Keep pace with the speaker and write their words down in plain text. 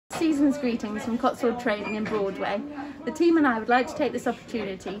season's greetings from Cotswold Trading in Broadway. The team and I would like to take this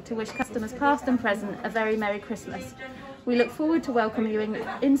opportunity to wish customers past and present a very Merry Christmas. We look forward to welcoming you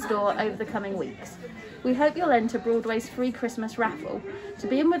in store over the coming weeks. We hope you'll enter Broadway's free Christmas raffle. To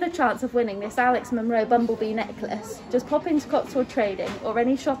be in with a chance of winning this Alex Monroe Bumblebee necklace, just pop into Cotswold Trading or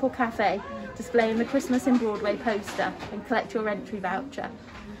any shop or cafe displaying the Christmas in Broadway poster and collect your entry voucher.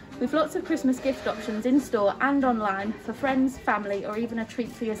 We've lots of Christmas gift options in store and online for friends, family or even a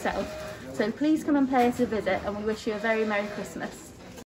treat for yourself. So please come and pay us a visit and we wish you a very Merry Christmas.